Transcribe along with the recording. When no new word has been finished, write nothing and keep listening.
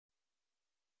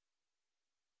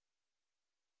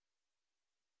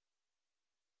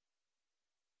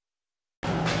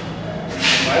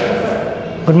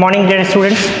Good morning, dear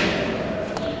students.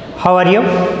 How are you?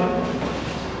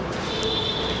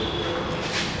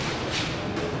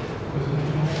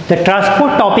 The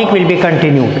transport topic will be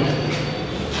continued,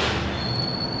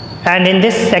 and in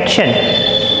this section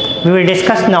we will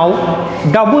discuss now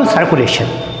double circulation.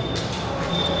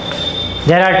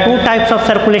 There are two types of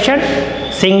circulation: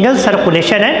 single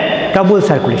circulation and double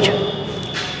circulation.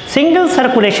 Single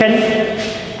circulation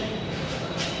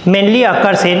mainly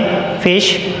occurs in fish,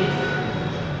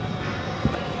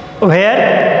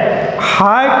 where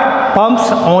heart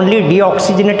pumps only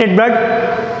deoxygenated blood,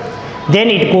 then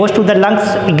it goes to the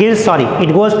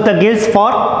it goes to the gills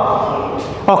for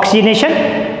oxygenation,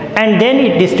 and then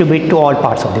it distributes to all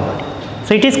parts of the body.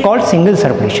 So it is called single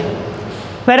circulation.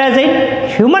 Whereas in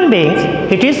human beings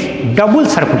it is double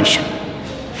circulation.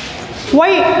 Why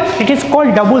it is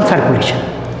called double circulation?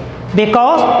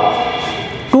 Because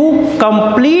to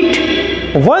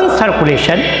complete one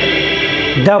circulation,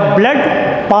 the blood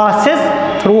passes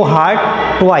through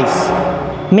heart twice.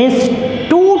 Means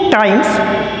 2 times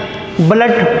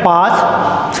blood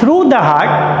pass through the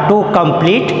heart to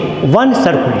complete one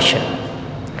circulation.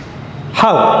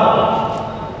 How?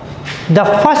 The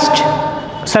first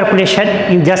circulation,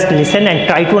 you just listen and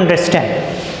try to understand.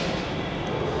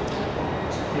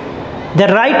 The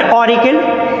right auricle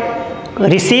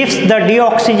receives the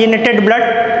deoxygenated blood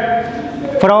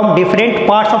from different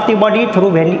parts of the body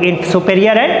through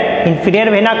superior and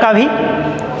inferior vena cava.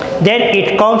 Then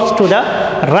it comes to the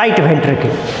right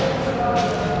ventricle,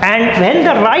 and when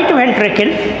the right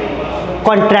ventricle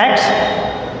contracts,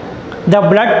 the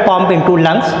blood pump into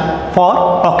lungs for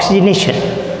oxygenation.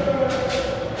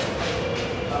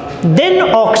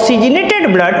 Then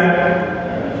oxygenated blood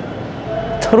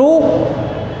through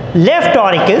left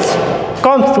auricles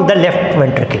comes to the left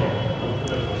ventricle.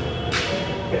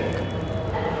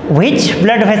 Which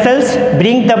blood vessels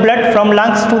bring the blood from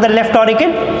lungs to the left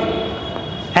auricle?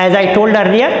 As I told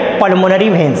earlier, pulmonary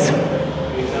veins.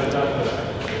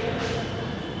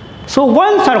 So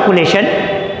one circulation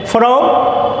from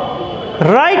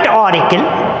right auricle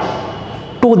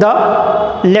to the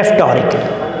left auricle,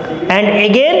 and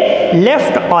again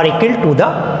left auricle to the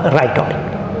right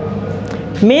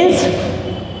auricle. Means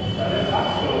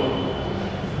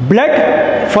blood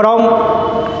from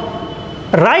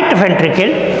right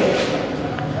ventricle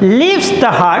leaves the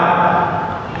heart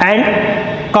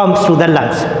and comes to the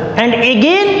lungs, and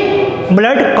again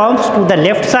blood comes to the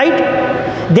left side,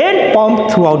 then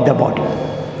pumped throughout the body.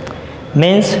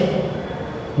 Means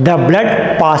the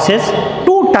blood passes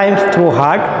 2 times through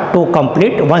heart to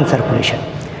complete one circulation.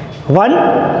 One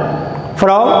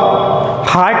from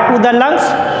heart to the lungs,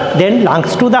 then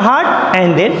lungs to the heart,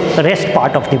 and then the rest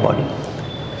part of the body.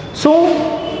 So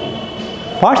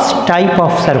first type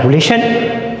of circulation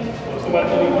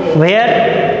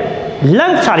where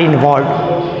lungs are involved,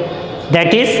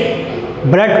 that is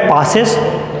blood passes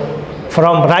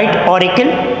from right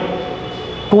auricle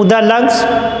to the lungs,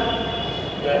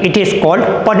 it is called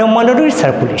pulmonary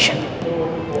circulation.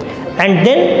 And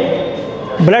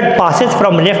then blood passes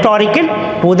from left auricle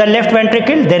to the left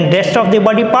ventricle, then rest of the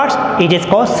body parts, it is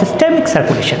called systemic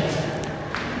circulation.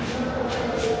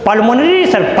 Pulmonary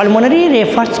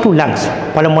refers to lungs.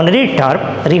 Pulmonary term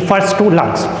refers to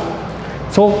lungs.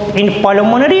 So in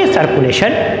pulmonary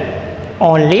circulation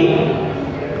only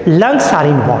lungs are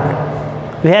involved,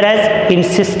 whereas in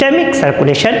systemic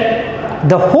circulation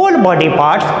the whole body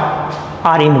parts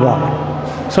are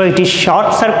involved. So it is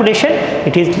short circulation,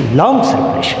 it is long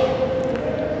circulation.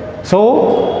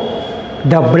 So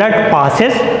the blood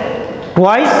passes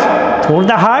twice through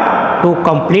the heart to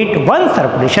complete one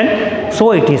circulation,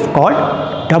 so it is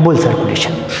called double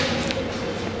circulation.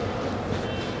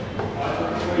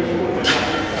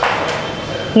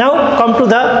 Now come to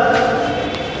the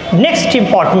next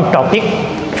important topic,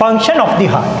 function of the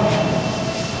heart.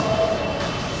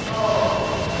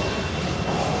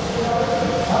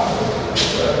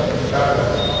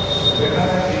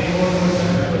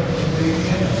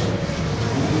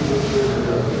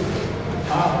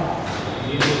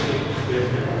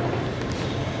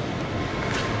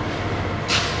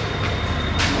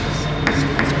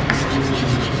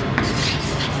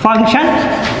 Function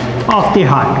of the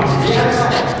heart.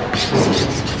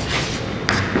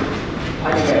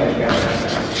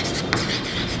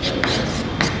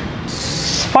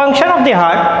 Function of the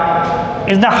heart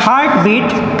is the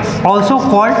heartbeat, also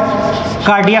called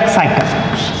cardiac cycle.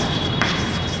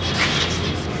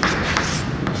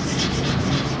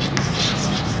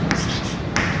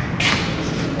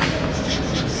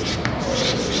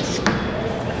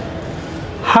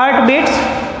 Heartbeats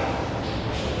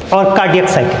or cardiac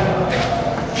cycle.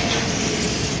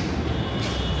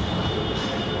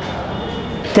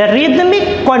 The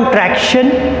rhythmic contraction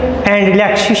and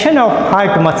relaxation of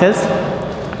heart muscles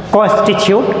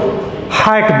constitute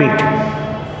heartbeat.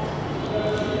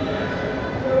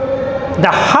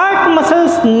 The heart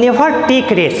muscles never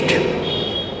take rest.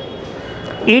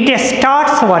 It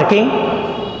starts working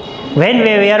when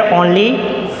we were only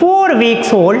 4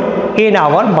 weeks old in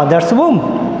our mother's womb,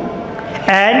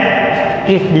 and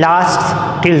it lasts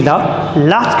till the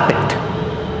last breath.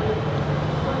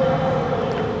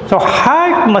 So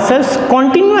heart muscles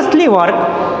continuously work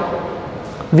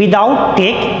without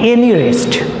take any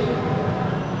rest.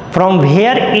 From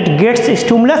where it gets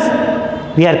stimulus,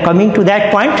 we are coming to that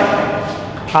point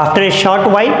after a short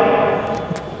while.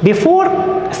 Before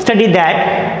study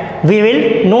that, we will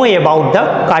know about the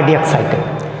cardiac cycle.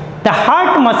 The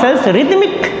heart muscles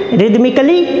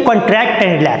rhythmically contract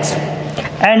and relax,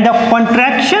 and the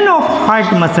contraction of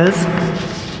heart muscles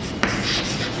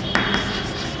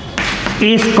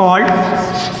is called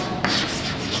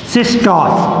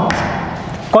systole.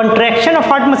 Contraction of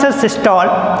heart muscles systole,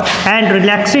 and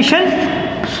relaxation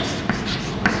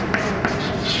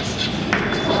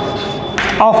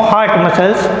of heart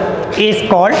muscles is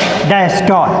called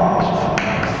diastole.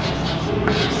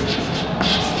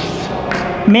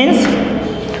 Means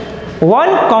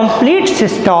one complete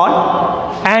systole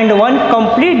and one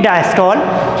complete diastole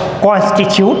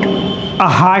constitute a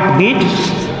heartbeat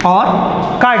or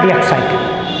cardiac cycle.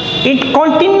 It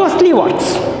continuously works.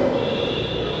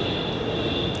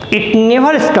 It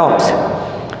never stops.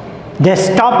 The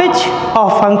stoppage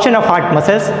of function of heart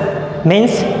muscles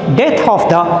means death of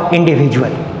the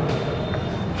individual.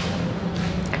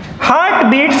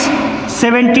 Heart beats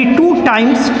 72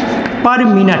 times per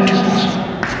minute.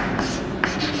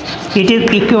 It is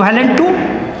equivalent to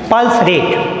pulse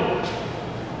rate.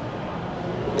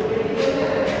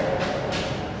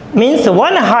 Means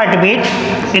one heartbeat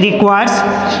requires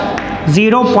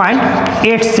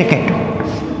 0.8 seconds.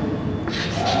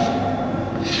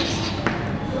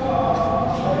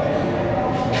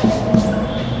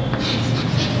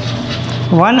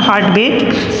 One heartbeat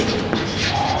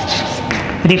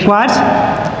requires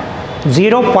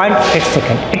 0.8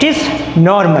 seconds. It is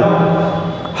normal.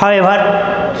 However,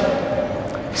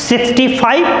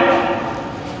 65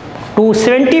 to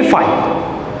 75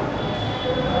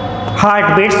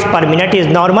 heartbeats per minute is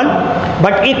normal,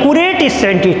 but accurate is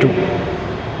 72,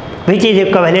 which is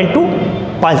equivalent to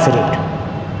pulse rate.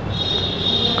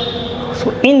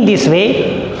 So in this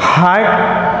way,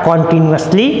 heart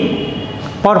continuously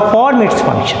perform its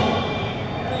function.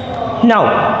 Now,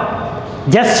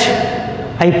 just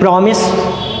I promise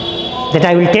that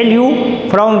I will tell you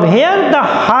from where the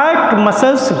heart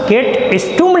muscles get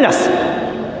stimulus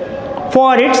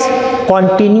for its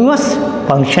continuous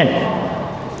function.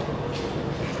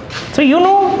 So you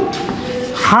know,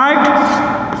 heart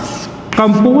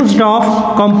composed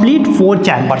of complete 4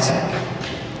 chambers.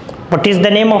 What is the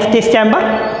name of this chamber?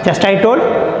 Just I told,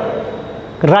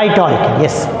 right auricle.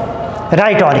 Yes,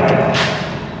 right auricle.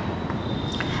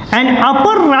 And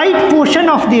upper right portion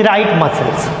of the right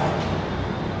muscles.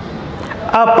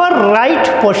 Upper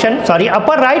right portion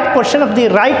of the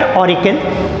right auricle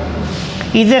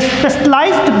is a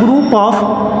specialized group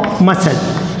of muscle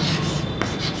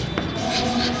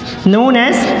known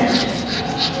as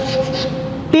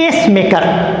pacemaker.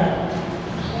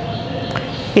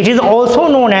 It is also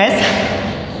known as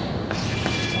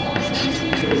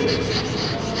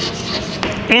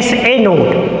SA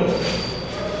node.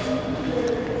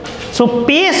 So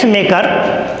pacemaker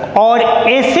or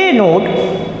SA node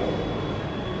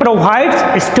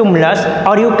provides stimulus,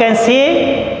 or you can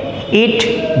say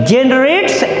it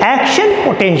generates action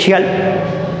potential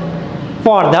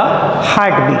for the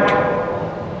heartbeat,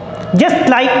 just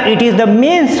like it is the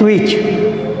main switch,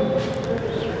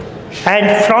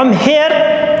 and from here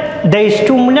the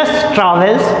stimulus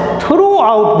travels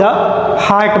throughout the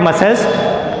heart muscles,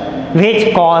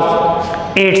 which cause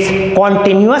its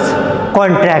continuous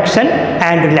contraction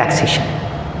and relaxation.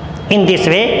 In this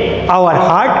way, our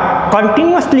heart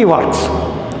continuously works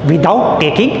without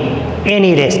taking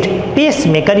any rest.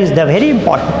 Pacemaker is the very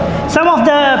important. Some of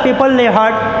the people they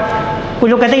heard, कुछ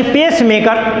लोग कहते हैं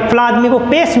pacemaker, फला आदमी को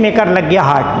pacemaker लग गया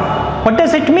heart में. What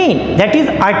does it mean? That is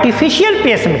artificial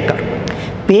pacemaker.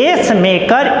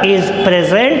 Pacemaker is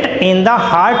present in the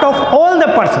heart of all the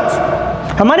persons.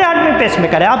 हमारे हार्ट में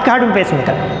पेसमेकर है, आपके हार्ट में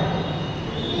पेसमेकर है.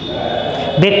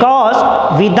 Because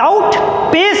without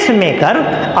pacemaker,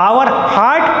 our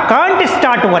heart can't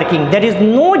start working. There is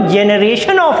no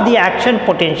generation of the action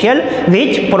potential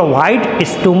which provide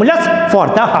stimulus for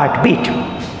the heartbeat.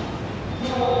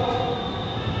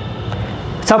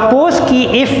 Suppose कि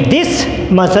if this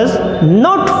muscles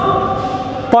not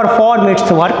perform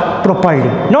its work properly,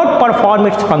 not perform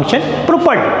its function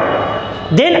properly.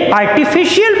 Then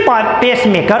artificial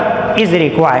pacemaker is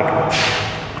required,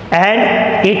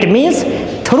 and it means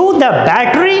through the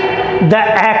battery the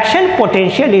action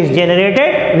potential is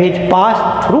generated which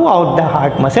pass throughout the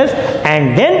heart muscles,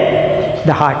 and then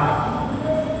the heart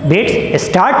beats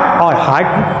start or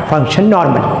heart function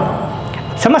normally.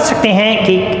 समझ सकते हैं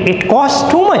कि it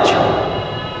costs too much,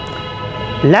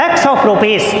 lakhs of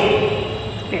rupees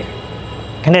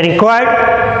can be required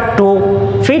to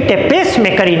fit a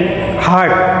pacemaker in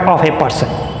heart of a person.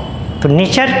 तो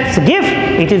nature's gift,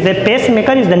 it is a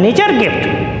pacemaker is the nature gift.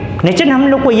 Nature ने हम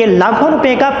लोग को ये लाखों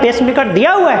रुपए का पेसमेकर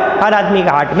दिया हुआ है हर आदमी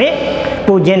का हार्ट में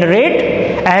to generate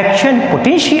action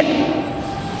potential.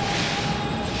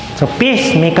 So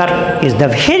pacemaker is the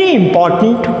very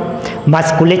important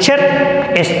musculature,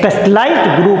 a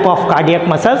specialized group of cardiac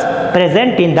muscles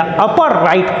present in the upper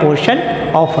right portion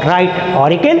of right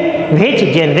auricle which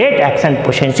generate action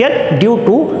potential due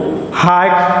to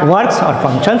heart works or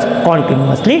functions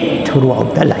continuously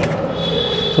throughout the life.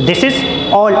 So this is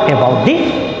all about the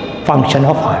function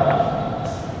of heart.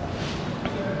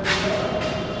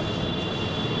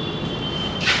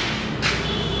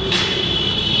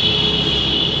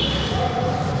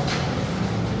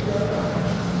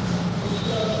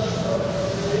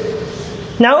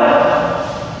 Now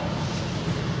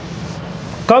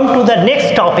come to the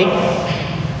next topic,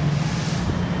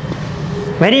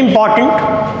 very important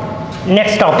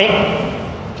next topic,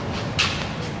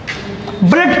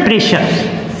 blood pressure.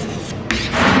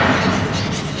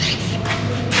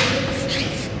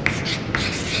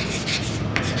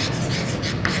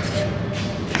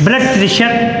 Blood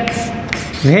pressure,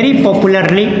 very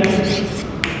popularly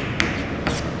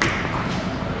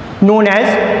known as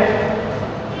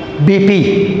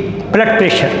BP, blood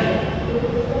pressure.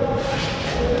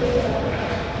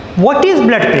 What is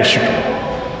blood pressure?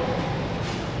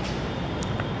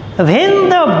 When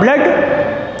the blood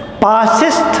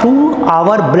passes through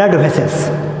our blood vessels,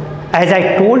 as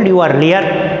I told you earlier,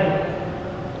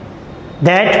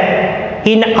 that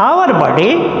in our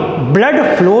body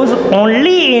blood flows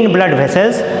only in blood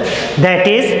vessels, that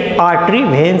is artery,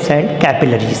 veins and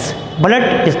capillaries.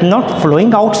 Blood is not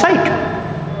flowing outside.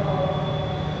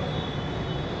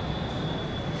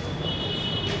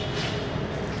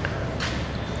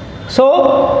 So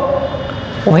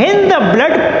when the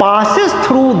blood passes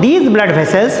through these blood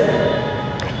vessels,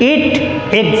 it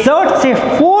exerts a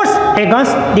force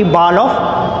against the wall of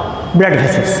blood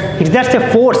vessels. It exerts a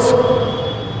force.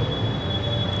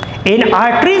 In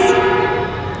arteries,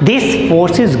 this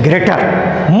force is greater,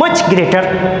 much greater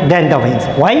than the veins.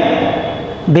 Why?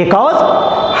 Because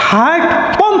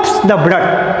heart pumps the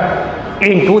blood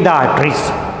into the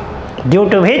arteries, due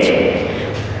to which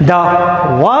the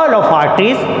wall of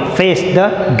arteries face the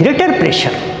greater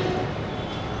pressure,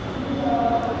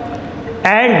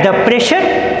 and the pressure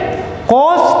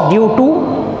caused due to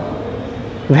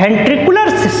ventricular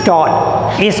systole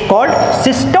is called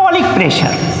systolic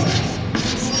pressure.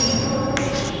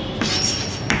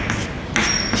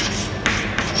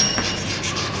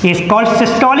 Is called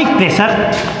systolic pressure,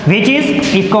 which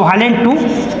is equivalent to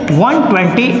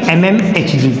 120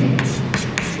 mmHg.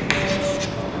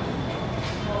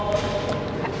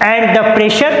 And the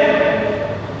pressure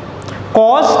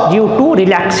caused due to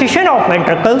relaxation of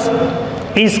ventricles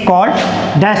is called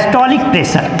diastolic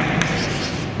pressure.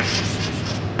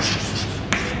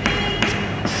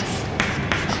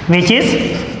 Which is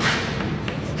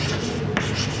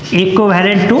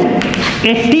equivalent to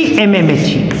 80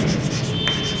 mmHg.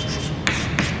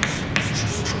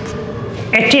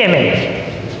 80 mmHg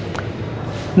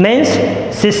means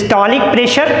systolic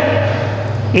pressure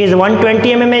is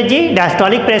 120 mmHg,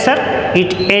 diastolic pressure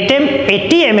it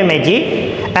 80 mmHg,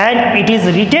 and it is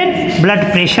written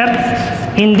blood pressure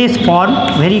in this form,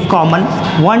 very common,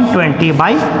 120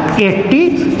 by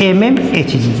 80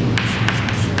 mmHg.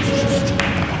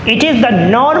 It is the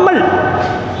normal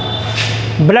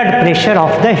blood pressure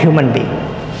of the human being.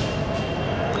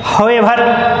 However,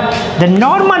 the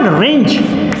normal range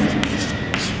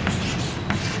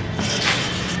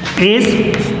is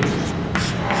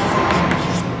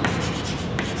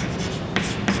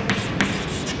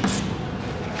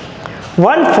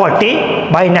 140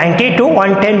 by 90 to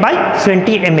 110 by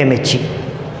 20 mmHg.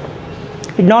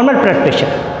 Normal blood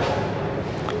pressure.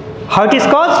 How it is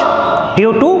caused?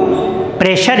 Due to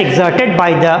pressure exerted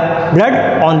by the blood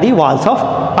on the walls of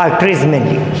arteries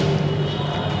mainly.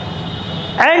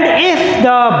 And if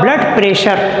the blood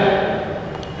pressure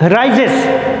rises,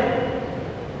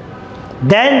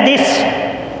 then it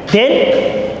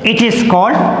is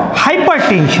called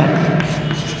hypertension.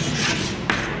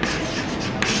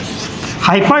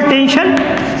 hypertension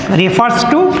refers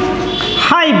to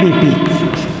high BP.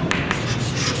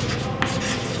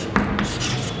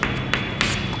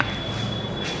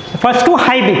 Refers to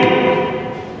high BP.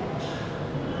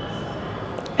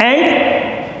 And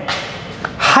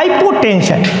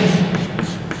hypotension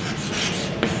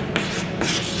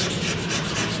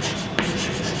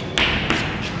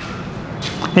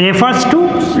refers to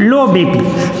low BP.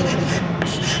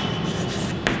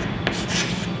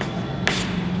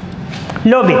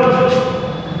 Low BP.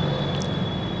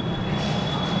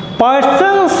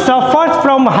 Person suffers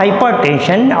from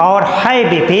hypertension or high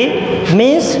BP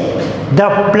means the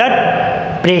blood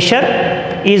pressure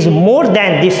is more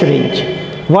than this range,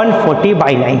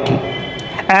 140/90.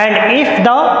 And if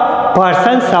the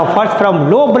person suffers from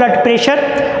low blood pressure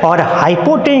or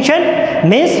hypotension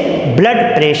means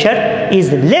blood pressure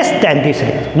is less than this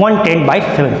range,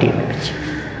 110/70 mmHg.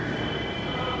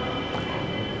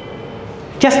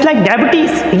 Just like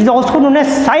diabetes, it is also known as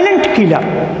silent killer,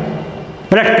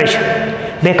 blood pressure,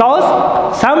 because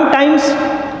sometimes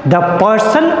the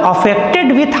person affected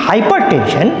with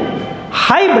hypertension,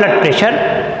 high blood pressure,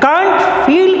 can't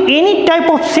feel any type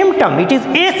of symptom. It is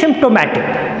asymptomatic.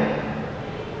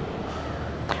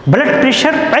 Blood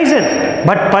pressure rises,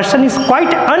 but person is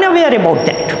quite unaware about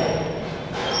that.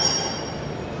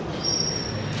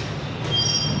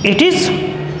 It is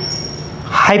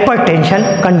hypertension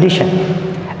condition,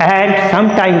 and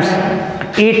sometimes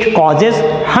it causes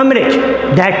hemorrhage.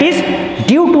 That is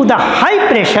due to the high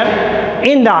pressure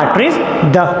in the arteries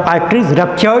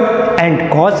ruptured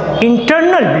and cause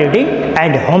internal bleeding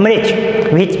and hemorrhage,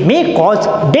 which may cause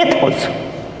death also.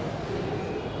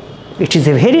 It is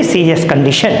a very serious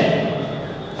condition,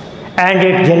 and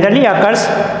it generally occurs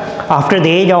after the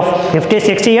age of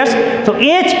 50-60 years. So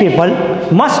aged people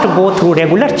must go through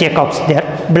regular checkups their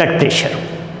blood pressure.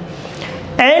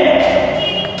 And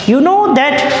you know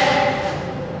that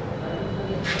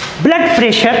blood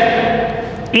pressure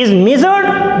is measured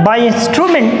by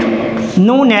instrument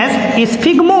known as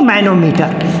sphygmomanometer.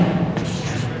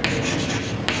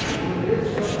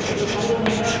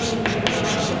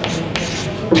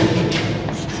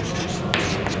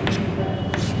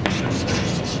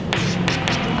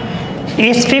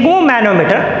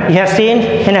 Sphygmomanometer, you have seen,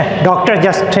 doctor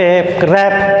just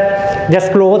wrap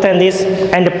just cloth and this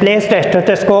and place the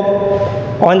stethoscope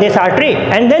on this artery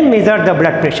and then measure the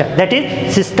blood pressure. That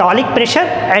is systolic pressure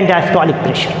and diastolic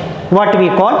pressure, what we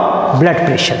call blood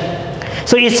pressure.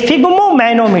 So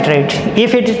sphygmomanometer,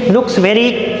 if it looks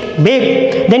very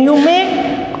big, then you may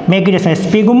make it as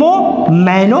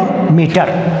sphygmomanometer.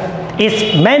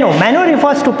 Mano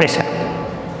refers to pressure.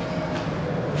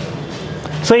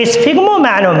 So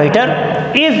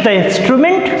sphygmomanometer is the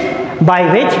instrument by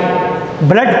which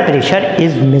blood pressure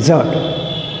is measured.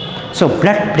 So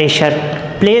blood pressure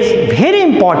plays very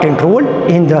important role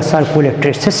in the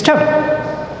circulatory system,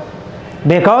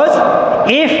 because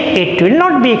if it will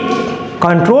not be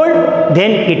controlled,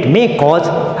 then it may cause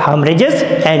hemorrhages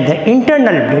and the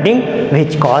internal bleeding,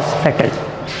 which cause fatal.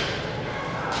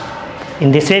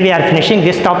 In this way we are finishing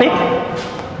this topic,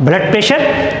 blood pressure.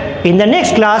 In the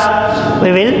next class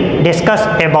we will discuss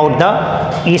about the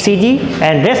ECG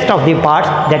and rest of the parts,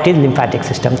 that is lymphatic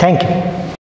system. Thank you.